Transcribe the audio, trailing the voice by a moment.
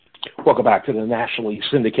Welcome back to the nationally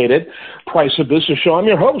syndicated Price of Business Show. I'm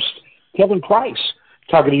your host, Kevin Price,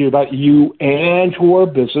 talking to you about you and your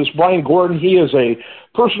business. Brian Gordon, he is a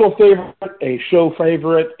personal favorite, a show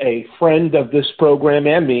favorite, a friend of this program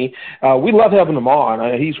and me. We love having him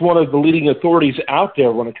on. He's one of the leading authorities out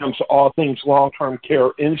there when it comes to all things long-term care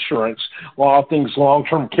insurance, all things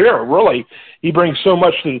long-term care, really. He brings so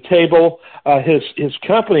much to the table. His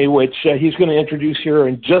company, which he's going to introduce here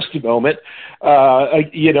in just a moment,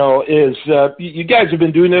 you guys have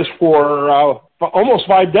been doing this for almost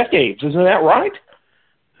 5 decades. Isn't that right?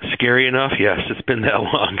 Scary enough, yes. It's been that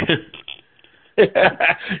long.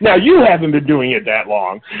 Now, you haven't been doing it that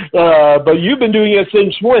long, but you've been doing it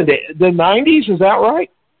since when? The 90s, is that right?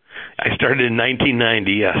 I started in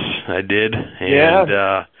 1990, yes, I did.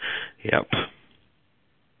 And, yep.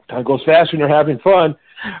 Time goes fast when you're having fun.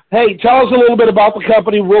 Hey, tell us a little bit about the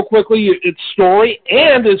company real quickly, its story,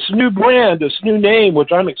 and its new brand, its new name,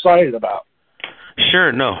 which I'm excited about.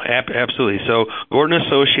 Sure, no, absolutely. So Gordon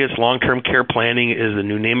Associates Long-Term Care Planning is the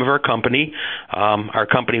new name of our company. Our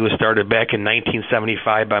company was started back in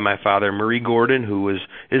 1975 by my father, Murray Gordon, who is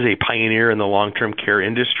a pioneer in the long-term care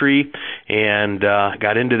industry, and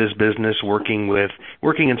got into this business working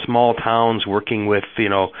in small towns, working with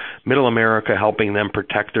Middle America, helping them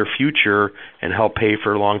protect their future and help pay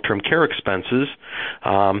for long-term care expenses.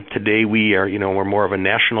 Today we're more of a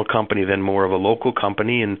national company than more of a local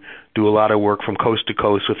company, and do a lot of work from coast to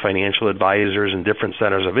coast with financial advisors and different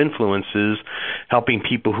centers of influences, helping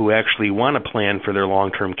people who actually want to plan for their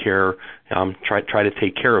long-term care try to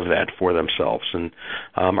take care of that for themselves. And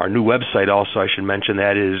our new website also, I should mention,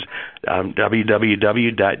 that is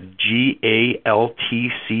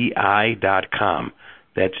www.galtci.com.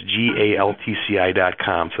 That's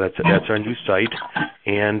galtci.com. So that's our new site,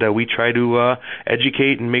 and we try to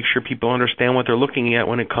educate and make sure people understand what they're looking at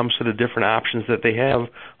when it comes to the different options that they have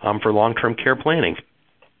for long-term care planning.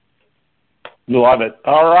 Love it.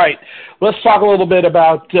 All right, let's talk a little bit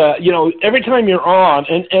about every time you're on,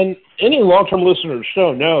 and any long-term listener to the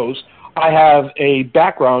show knows I have a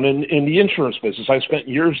background in the insurance business. I spent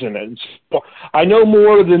years in it. So I know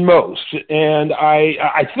more than most, and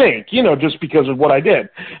I think, just because of what I did.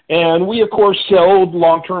 And we, of course, sold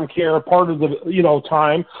long-term care part of the,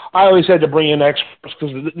 time. I always had to bring in experts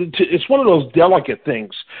because it's one of those delicate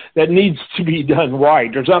things that needs to be done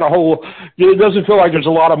right. It doesn't feel like there's a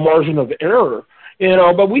lot of margin of error.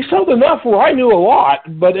 But we sold enough where I knew a lot,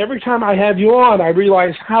 but every time I have you on, I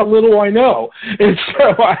realize how little I know. And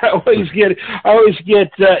so I always get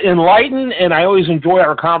enlightened, and I always enjoy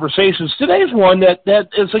our conversations. Today's one that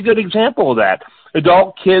is a good example of that.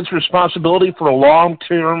 Adult kids' responsibility for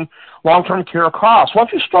long-term care costs. Why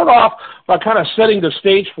don't you start off by kind of setting the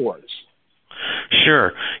stage for us?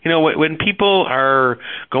 Sure. When people are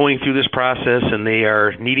going through this process and they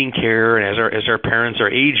are needing care, and as our parents are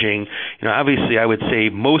aging, obviously I would say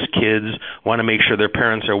most kids want to make sure their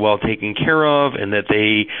parents are well taken care of and that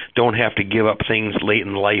they don't have to give up things late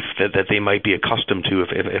in life that they might be accustomed to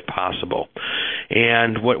if possible.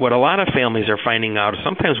 And what a lot of families are finding out,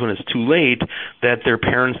 sometimes when it's too late, that their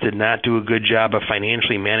parents did not do a good job of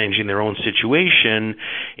financially managing their own situation,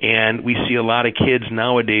 and we see a lot of kids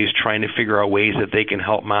nowadays trying to figure out ways that they can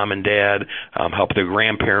help mom and dad, help their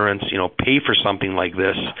grandparents, pay for something like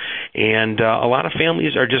this. And a lot of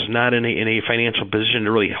families are just not in a financial position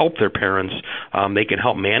to really help their parents. They can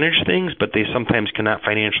help manage things, but they sometimes cannot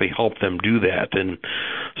financially help them do that. And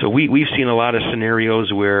so we've seen a lot of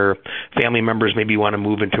scenarios where family members maybe want to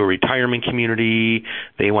move into a retirement community,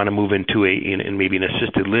 they want to move into maybe an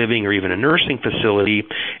assisted living or even a nursing facility,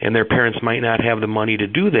 and their parents might not have the money to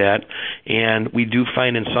do that. And we do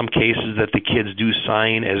find in some cases that the kids do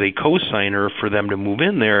sign as a co-signer for them to move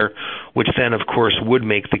in there, which then, of course, would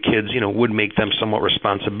make the kids, would make them somewhat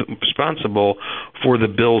responsible for the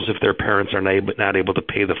bills if their parents are not able to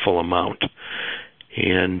pay the full amount.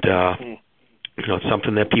 And, it's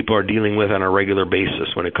something that people are dealing with on a regular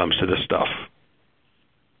basis when it comes to this stuff.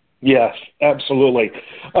 Yes, absolutely.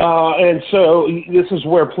 And so this is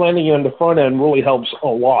where planning on the front end really helps a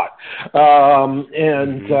lot.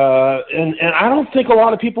 And I don't think a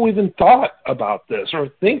lot of people even thought about this or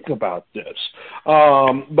think about this.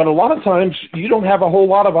 But a lot of times you don't have a whole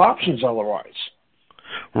lot of options otherwise.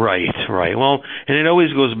 Right, right. Well, and it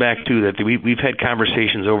always goes back to that we've had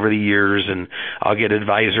conversations over the years, and I'll get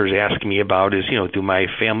advisors asking me about do my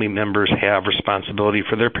family members have responsibility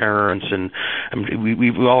for their parents? And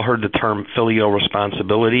we've all heard the term filial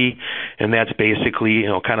responsibility, and that's basically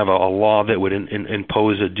kind of a law that would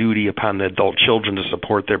impose a duty upon the adult children to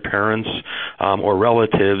support their parents or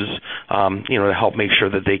relatives, to help make sure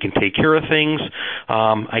that they can take care of things.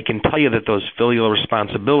 I can tell you that those filial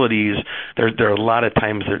responsibilities, there are a lot of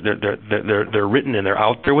times they're written and they're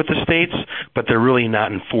out there with the states, but they're really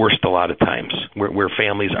not enforced a lot of times where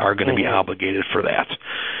families are going to be obligated for that.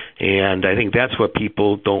 And I think that's what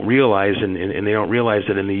people don't realize, and they don't realize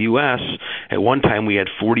that in the U.S., at one time we had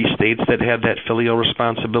 40 states that had that filial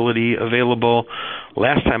responsibility available.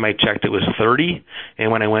 Last time I checked, it was 30,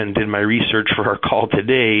 and when I went and did my research for our call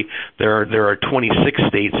today, there are 26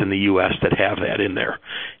 states in the U.S. that have that in there,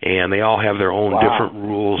 and they all have their own different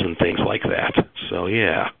rules and things like that. So,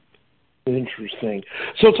 yeah. Interesting.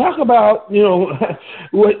 So talk about,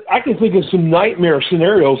 what I can think of some nightmare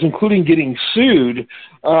scenarios, including getting sued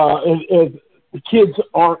if the kids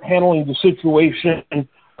aren't handling the situation, in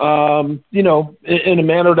a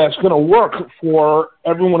manner that's going to work for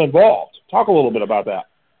everyone involved. Talk a little bit about that.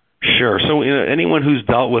 Sure. So anyone who's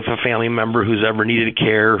dealt with a family member who's ever needed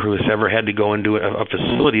care, who's ever had to go into a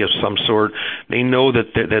facility of some sort, they know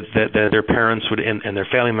that their parents would and their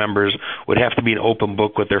family members would have to be an open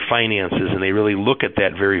book with their finances, and they really look at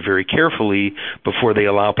that very, very carefully before they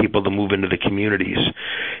allow people to move into the communities.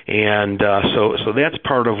 And so that's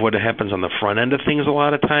part of what happens on the front end of things a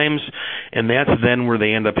lot of times, and that's then where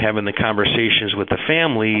they end up having the conversations with the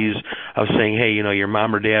families of saying, hey, your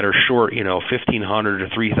mom or dad are short, $1,500 to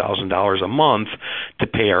 $3,000 a month to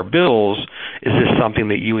pay our bills. Is this something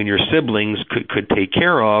that you and your siblings could take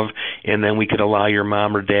care of? And then we could allow your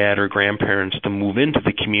mom or dad or grandparents to move into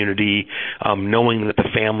the community, knowing that the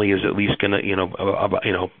family is at least going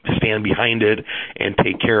to, stand behind it and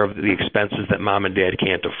take care of the expenses that mom and dad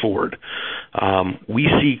can't afford. We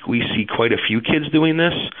see quite a few kids doing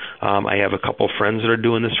this. I have a couple friends that are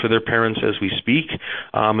doing this for their parents as we speak,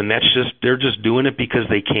 and they're just doing it because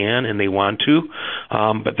they can and they want to.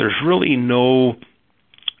 But there's really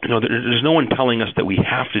there's no one telling us that we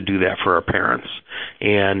have to do that for our parents.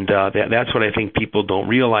 And that's what I think people don't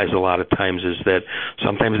realize a lot of times, is that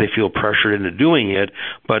sometimes they feel pressured into doing it,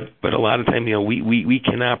 but a lot of times, we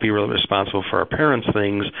cannot be really responsible for our parents'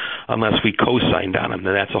 things unless we co-signed on them.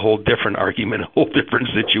 And that's a whole different argument, a whole different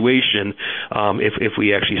situation, if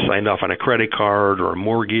we actually signed off on a credit card or a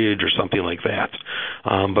mortgage or something like that.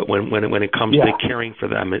 But when it comes to caring for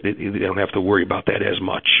them, they don't have to worry about that as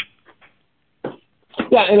much.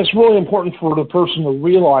 Yeah, and it's really important for the person to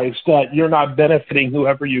realize that you're not benefiting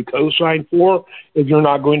whoever you co-sign for if you're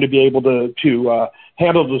not going to be able to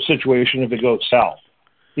handle the situation if it goes south.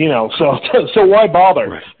 So why bother?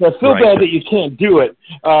 Right. I feel bad that you can't do it,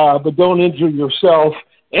 but don't injure yourself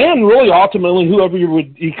and really ultimately whoever you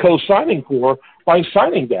would be co-signing for by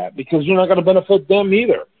signing that, because you're not going to benefit them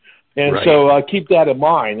either. And so keep that in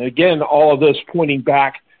mind. Again, all of this pointing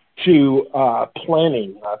back to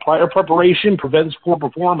planning. Prior preparation prevents poor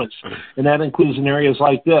performance, and that includes in areas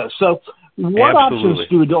like this. So what options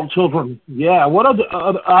do adult children what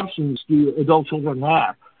other options do adult children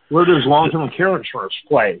have? Where does long-term care insurance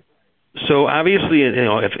play? So obviously,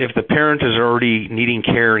 if the parent is already needing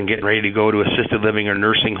care and getting ready to go to assisted living or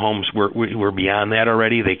nursing homes, we're beyond that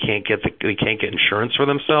already. They can't get insurance for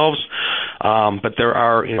themselves. But there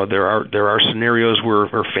are scenarios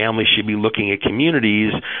where families should be looking at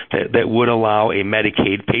communities that would allow a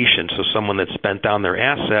Medicaid patient, so someone that's spent down their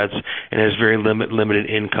assets and has very limited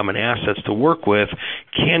income and assets to work with,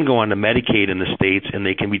 can go on to Medicaid in the states, and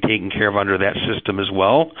they can be taken care of under that system as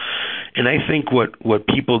well. And I think what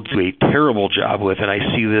people do a terrible job with, and I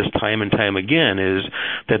see this time and time again, is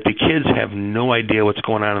that the kids have no idea what's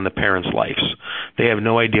going on in the parents' lives. They have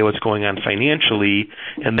no idea what's going on financially,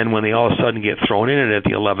 and then when they all of a sudden get thrown in it at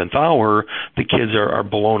the 11th hour, the kids are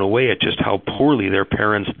blown away at just how poorly their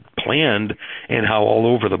parents planned and how all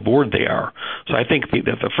over the board they are. So I think that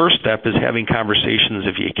the first step is having conversations,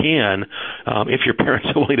 if you can, if your parents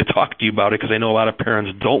are willing to talk to you about it, because I know a lot of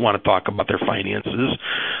parents don't want to talk about their finances.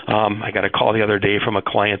 I got a call the other day from a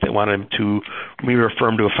client that wanted to refer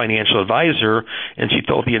him to a financial advisor, and she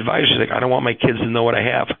told the advisor, she's like, I don't want my kids to know what I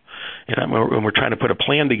have. And we're trying to put a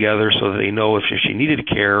plan together so that they know if she needed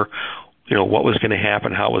care, what was going to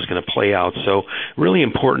happen, how it was going to play out. So really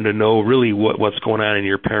important to know really what's going on in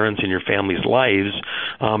your parents and your family's lives,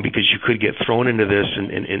 because you could get thrown into this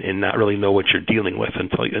and not really know what you're dealing with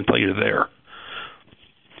until you're there.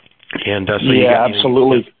 And so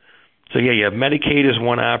absolutely. So yeah, you have Medicaid is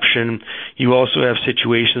one option. You also have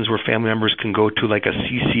situations where family members can go to like a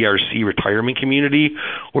CCRC retirement community,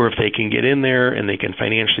 or if they can get in there and they can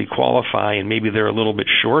financially qualify and maybe they're a little bit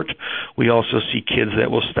short, we also see kids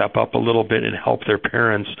that will step up a little bit and help their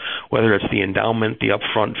parents, whether it's the endowment, the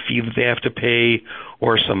upfront fee that they have to pay,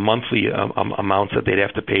 or some monthly amounts that they'd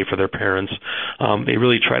have to pay for their parents. They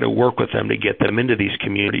really try to work with them to get them into these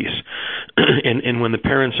communities. and when the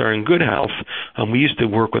parents are in good health, we used to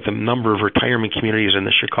work with a number of retirement communities in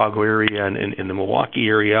the Chicago area and in the Milwaukee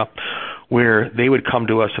area, where they would come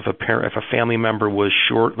to us if a family member was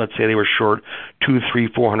short. Let's say they were short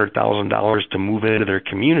 $200,000-$400,000 to move into their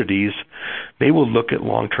communities. They will look at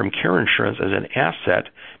long-term care insurance as an asset,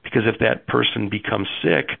 because if that person becomes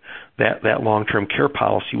sick, that long-term care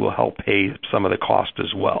policy will help pay some of the cost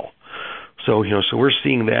as well. So we're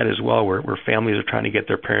seeing that as well, where families are trying to get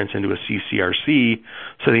their parents into a CCRC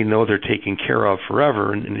so they know they're taken care of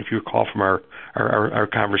forever. And if you recall from our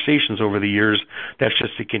conversations over the years, that's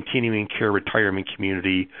just a continuing care retirement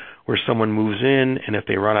community where someone moves in, and if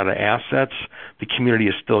they run out of assets, the community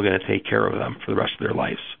is still going to take care of them for the rest of their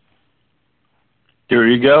lives. There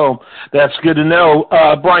you go. That's good to know.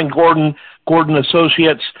 Brian Gordon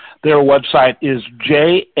Associates, their website is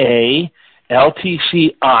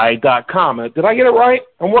JALTCI.com. Did I get it right?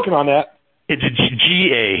 I'm working on that. It's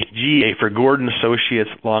GA for Gordon Associates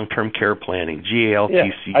Long-Term Care Planning,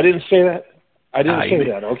 GALTC. Yeah, I didn't say that. I didn't say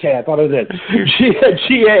that. Okay, I thought I did.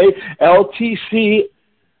 GALTCI,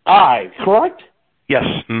 correct? Yes.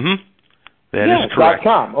 Mm-hmm. That is correct.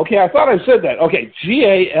 .com. Okay, I thought I said that. Okay,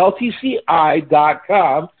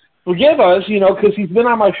 GALTCI.com. Forgive us, because he's been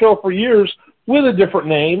on my show for years with a different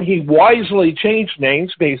name. He wisely changed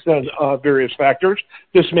names based on various factors.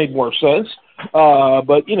 This made more sense.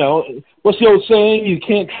 But, what's the old saying? You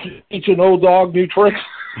can't teach an old dog new tricks.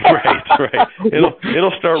 Right.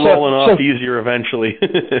 It'll start rolling off easier eventually.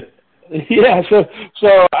 Yeah, so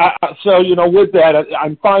with that,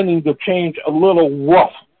 I'm finding the change a little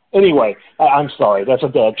rough. Anyway, I'm sorry, that's a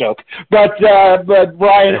bad joke. But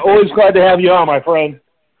Brian, always glad to have you on, my friend.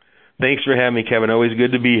 Thanks for having me, Kevin. Always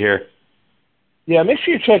good to be here. Yeah, make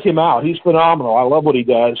sure you check him out. He's phenomenal. I love what he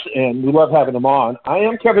does, and we love having him on. I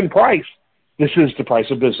am Kevin Price. This is The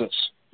Price of Business.